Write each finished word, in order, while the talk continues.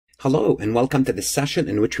Hello and welcome to this session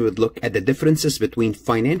in which we would look at the differences between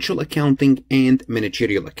financial accounting and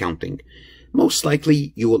managerial accounting. Most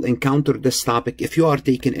likely you will encounter this topic if you are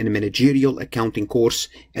taking a managerial accounting course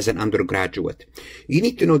as an undergraduate. You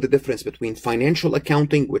need to know the difference between financial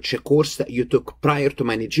accounting, which is a course that you took prior to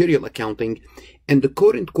managerial accounting, and the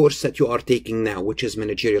current course that you are taking now, which is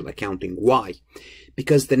managerial accounting. Why?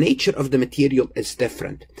 Because the nature of the material is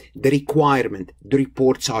different. The requirement, the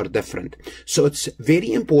reports are different. So it's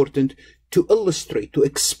very important to illustrate, to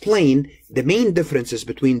explain the main differences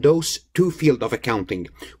between those two fields of accounting.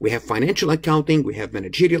 We have financial accounting, we have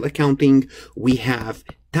managerial accounting, we have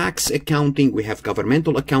tax accounting, we have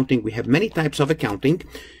governmental accounting, we have many types of accounting.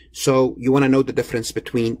 So you want to know the difference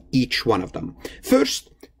between each one of them. First,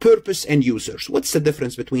 purpose and users. What's the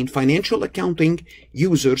difference between financial accounting,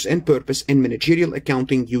 users and purpose, and managerial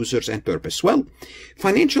accounting, users and purpose? Well,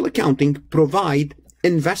 financial accounting provide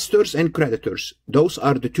investors and creditors, those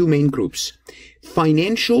are the two main groups,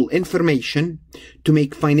 financial information to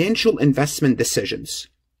make financial investment decisions.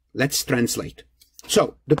 Let's translate.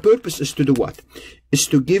 So the purpose is to do what? Is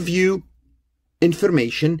to give you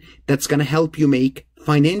information that's going to help you make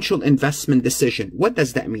financial investment decision. What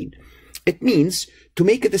does that mean? It means to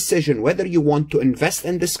make a decision whether you want to invest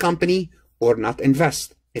in this company or not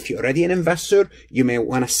invest. If you're already an investor, you may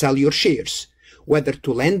want to sell your shares. Whether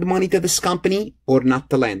to lend money to this company or not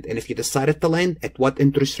to lend. And if you decided to lend, at what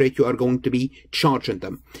interest rate you are going to be charging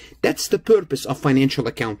them. That's the purpose of financial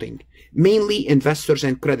accounting. Mainly investors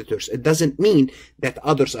and creditors. It doesn't mean that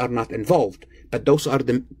others are not involved, but those are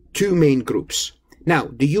the two main groups. Now,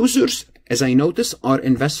 the users, as I notice, are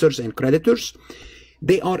investors and creditors.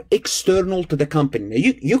 They are external to the company.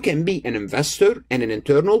 Now, you can be an investor and an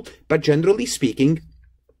internal, but generally speaking,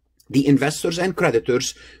 the investors and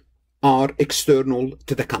creditors are external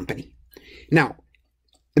to the company. Now,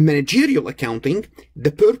 in managerial accounting,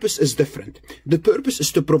 the purpose is different. The purpose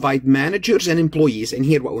is to provide managers and employees, and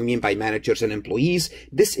here what we mean by managers and employees,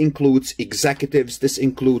 this includes executives, this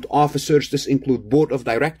includes officers, this includes board of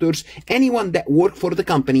directors, anyone that work for the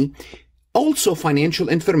company, also financial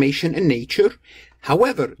information in nature.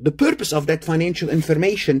 However, the purpose of that financial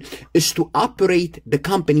information is to operate the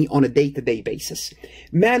company on a day-to-day basis.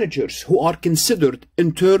 Managers who are considered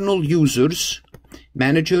internal users,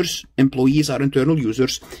 managers, employees are internal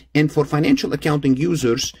users, and for financial accounting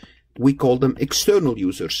users, we call them external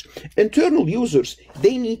users. Internal users,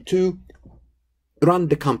 they need to run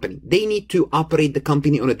the company. They need to operate the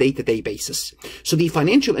company on a day-to-day basis. So the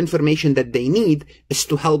financial information that they need is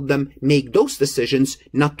to help them make those decisions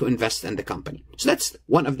not to invest in the company. So that's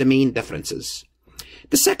one of the main differences.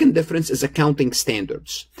 The second difference is accounting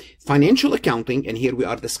standards. Financial accounting, and here we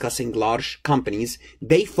are discussing large companies,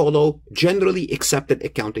 they follow generally accepted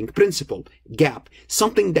accounting principle, GAAP,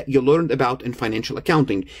 something that you learned about in financial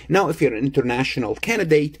accounting. Now, if you're an international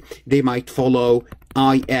candidate, they might follow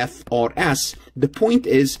IFRS. The point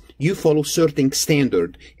is you follow certain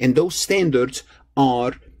standard, and those standards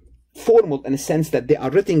are formal in a sense that they are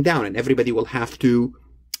written down and everybody will have to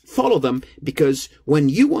follow them, because when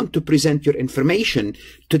you want to present your information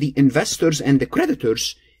to the investors and the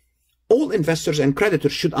creditors, all investors and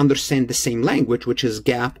creditors should understand the same language, which is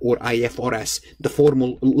GAAP or IFRS, the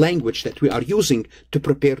formal language that we are using to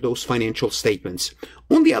prepare those financial statements.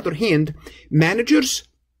 On the other hand, managers,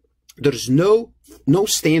 there's no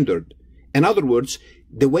standard. In other words,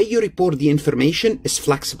 the way you report the information is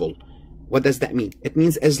flexible. What does that mean? It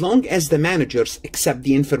means as long as the managers accept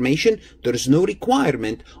the information, there is no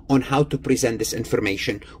requirement on how to present this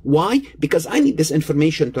information. Why? Because I need this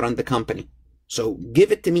information to run the company. So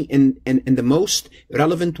give it to me in the most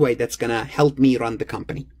relevant way that's going to help me run the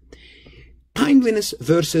company. Timeliness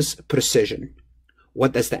versus precision.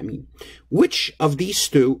 What does that mean? Which of these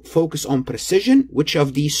two focus on precision? Which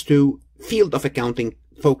of these two field of accounting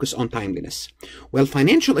focus on timeliness? Well,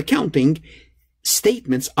 financial accounting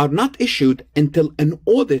statements are not issued until an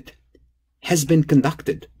audit has been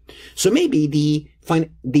conducted. So maybe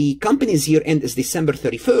the company's year end is December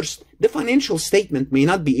 31st. The financial statement may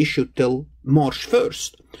not be issued till March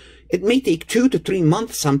 1st. It may take 2 to 3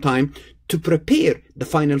 months sometime to prepare the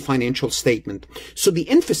final financial statement. So the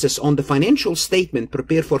emphasis on the financial statement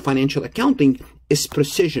prepared for financial accounting is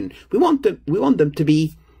precision. We want them to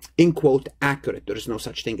be, in quote, accurate. There is no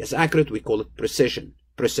such thing as accurate. We call it precision.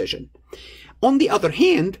 On the other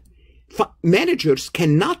hand, managers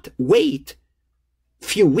cannot wait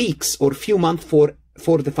few weeks or few months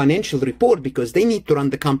for the financial report because they need to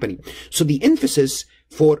run the company. So the emphasis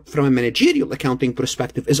from a managerial accounting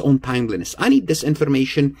perspective is on timeliness. I need this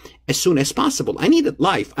information as soon as possible. I need it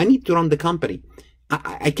live. I need to run the company.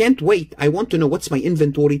 I can't wait. I want to know what's my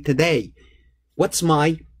inventory today. What's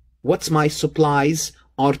my what my supplies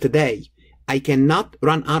are today. I cannot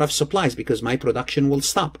run out of supplies because my production will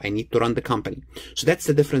stop. I need to run the company. So that's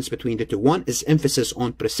the difference between the two. One is emphasis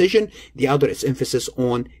on precision. The other is emphasis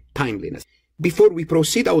on timeliness. Before we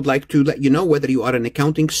proceed, I would like to let you know whether you are an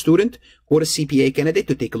accounting student or a CPA candidate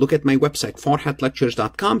to take a look at my website,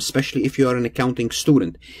 farhatlectures.com, especially if you are an accounting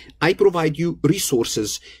student. I provide you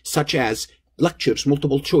resources such as lectures,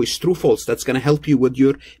 multiple choice, true, false. That's going to help you with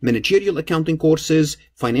your managerial accounting courses,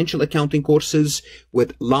 financial accounting courses,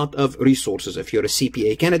 with a lot of resources. If you're a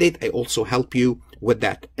CPA candidate, I also help you with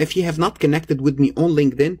that. If you have not connected with me on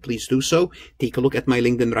LinkedIn, please do so. Take a look at my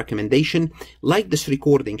LinkedIn recommendation. Like this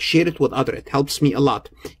recording, share it with others. It helps me a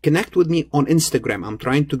lot. Connect with me on Instagram. I'm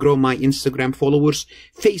trying to grow my Instagram followers,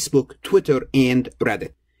 Facebook, Twitter, and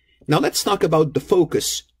Reddit. Now let's talk about the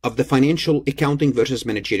focus of the financial accounting versus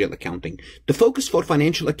managerial accounting. The focus for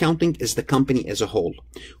financial accounting is the company as a whole.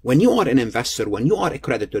 When you are an investor, when you are a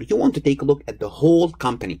creditor, you want to take a look at the whole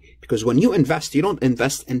company, because when you invest, you don't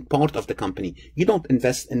invest in part of the company. You don't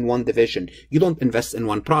invest in one division. You don't invest in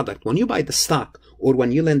one product. When you buy the stock or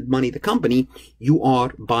when you lend money to the company, you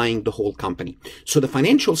are buying the whole company. So the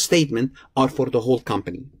financial statements are for the whole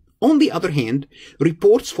company. On the other hand,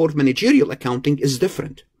 reports for managerial accounting is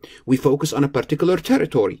different. We focus on a particular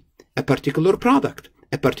territory, a particular product,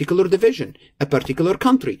 a particular division, a particular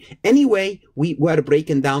country. Anyway, we were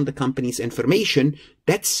breaking down the company's information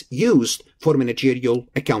that's used for managerial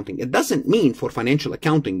accounting. It doesn't mean for financial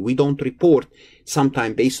accounting we don't report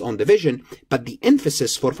sometime based on division, but the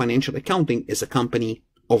emphasis for financial accounting is a company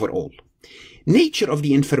overall. Nature of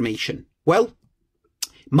the information. Well,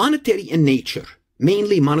 monetary in nature.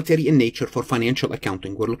 Mainly monetary in nature for financial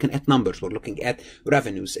accounting. We're looking at numbers. We're looking at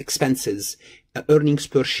revenues, expenses, earnings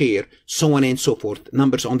per share, so on and so forth,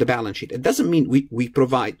 numbers on the balance sheet. It doesn't mean we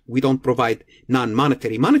don't provide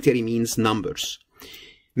non-monetary. Monetary means numbers.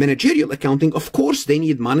 Managerial accounting, of course, they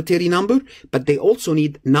need monetary number, but they also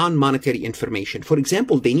need non-monetary information. For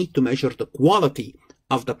example, they need to measure the quality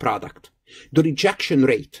of the product, the rejection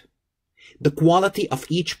rate, the quality of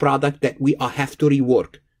each product that we have to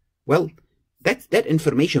rework. Well, that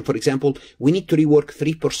information, for example, we need to rework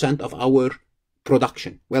 3% of our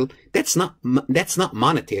production. Well, that's not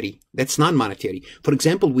monetary. That's non-monetary. For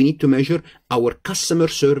example, we need to measure our customer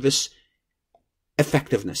service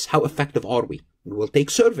effectiveness. How effective are we? We will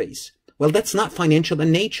take surveys. Well, that's not financial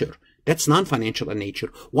in nature. That's non-financial in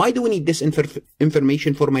nature. Why do we need this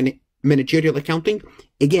information for managerial accounting?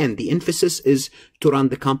 Again, the emphasis is to run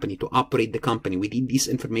the company, to operate the company. We need this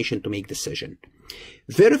information to make decision.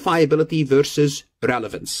 Verifiability versus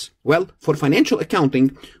relevance. Well, for financial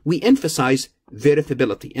accounting, we emphasize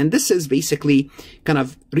verifiability. And this is basically kind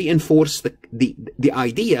of reinforce the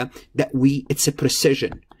idea that it's a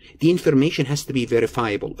precision. The information has to be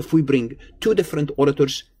verifiable. If we bring two different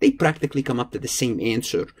auditors, they practically come up to the same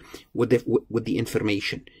answer with the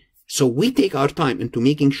information. So we take our time into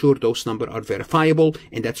making sure those numbers are verifiable,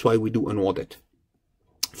 and that's why we do an audit.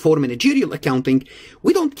 For managerial accounting,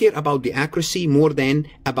 we don't care about the accuracy more than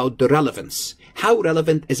about the relevance. How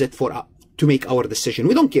relevant is it to make our decision?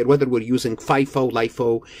 We don't care whether we're using FIFO,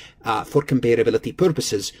 LIFO for comparability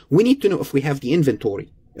purposes. We need to know if we have the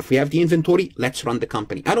inventory. If we have the inventory, let's run the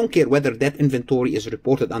company. I don't care whether that inventory is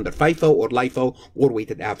reported under FIFO or LIFO or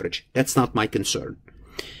weighted average. That's not my concern.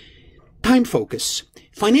 Time focus.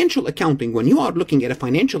 Financial accounting, when you are looking at a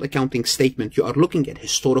financial accounting statement, you are looking at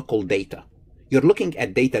historical data. You're looking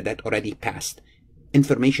at data that already passed,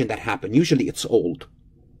 information that happened. Usually it's old.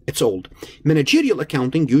 It's old. Managerial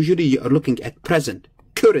accounting, usually you are looking at present,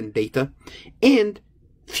 current data, and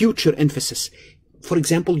future emphasis. For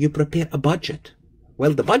example, you prepare a budget.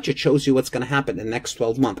 Well, the budget shows you what's going to happen in the next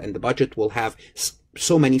 12 months, and the budget will have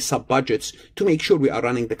so many sub-budgets to make sure we are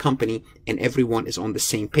running the company and everyone is on the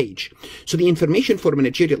same page. So the information for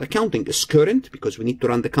managerial accounting is current, because we need to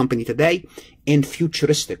run the company today, and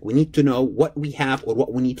futuristic. We need to know what we have or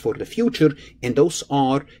what we need for the future, and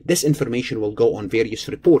this information will go on various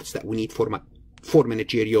reports that we need for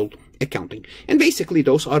managerial accounting. And basically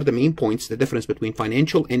those are the main points, the difference between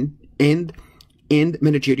financial and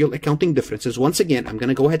managerial accounting differences. Once again, I'm going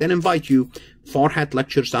to go ahead and invite you,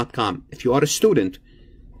 farhatlectures.com. If you are a student,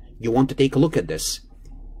 you want to take a look at this,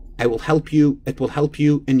 it will help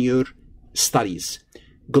you in your studies.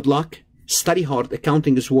 Good luck. Study hard.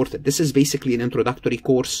 Accounting is worth it. This is basically an introductory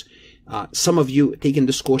course. Some of you taking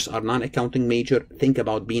this course are non-accounting major. Think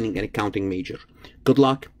about being an accounting major. Good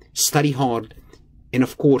luck. Study hard. And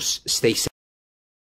of course, stay safe.